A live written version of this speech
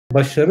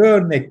Başarı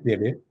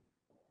örnekleri,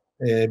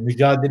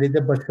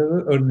 mücadelede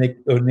başarı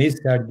örneği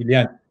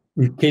sergileyen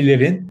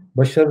ülkelerin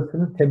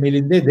başarısının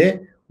temelinde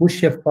de bu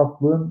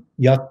şeffaflığın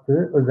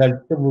yattığı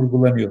özellikle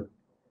vurgulanıyor.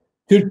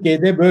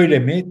 Türkiye'de böyle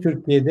mi?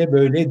 Türkiye'de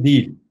böyle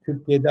değil.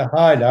 Türkiye'de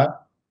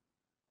hala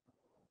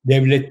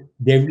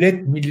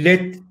devlet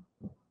millet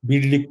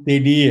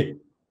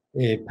birlikteliği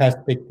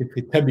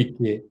perspektifi tabii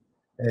ki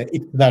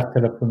iktidar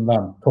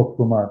tarafından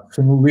topluma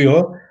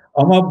sunuluyor.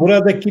 Ama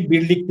buradaki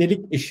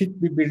birliktelik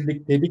eşit bir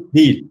birliktelik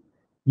değil.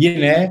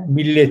 Yine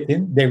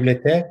milletin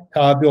devlete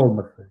tabi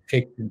olması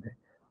şeklinde.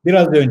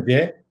 Biraz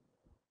önce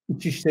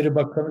İçişleri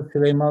Bakanı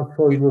Süleyman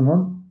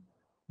Soylu'nun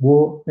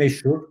bu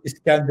meşhur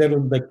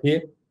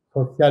İskenderun'daki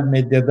sosyal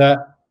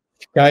medyada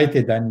şikayet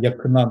eden,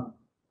 yakınan,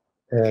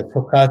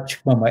 sokağa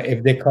çıkmama,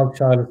 evde kal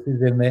çağrısı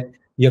üzerine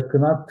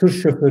yakınan tır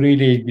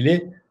şoförüyle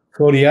ilgili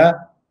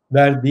soruya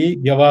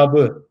verdiği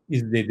cevabı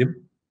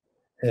izledim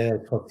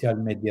sosyal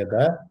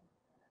medyada.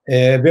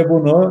 Ve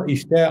bunu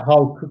işte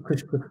halkı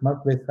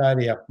kışkırtmak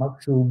vesaire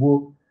yapmak, şu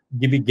bu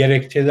gibi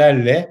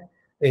gerekçelerle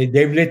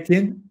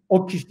devletin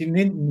o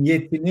kişinin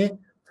niyetini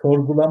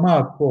sorgulama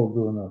hakkı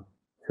olduğunu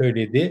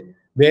söyledi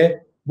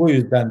ve bu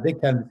yüzden de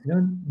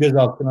kendisinin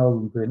gözaltına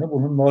alındığını,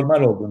 bunun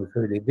normal olduğunu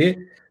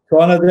söyledi.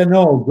 Sonra da ne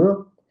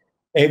oldu?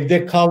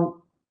 Evde kal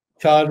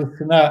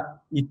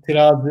çağrısına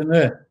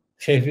itirazını,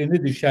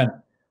 şehrini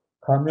düşen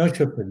kamyon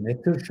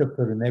şoförüne, tır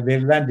şoförüne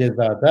verilen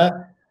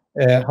cezada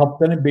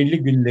haftanın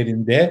belli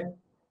günlerinde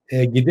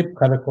gidip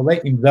karakola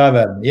imza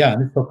verme,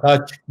 yani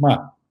sokağa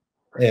çıkma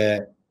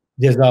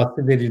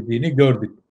cezası verildiğini gördük.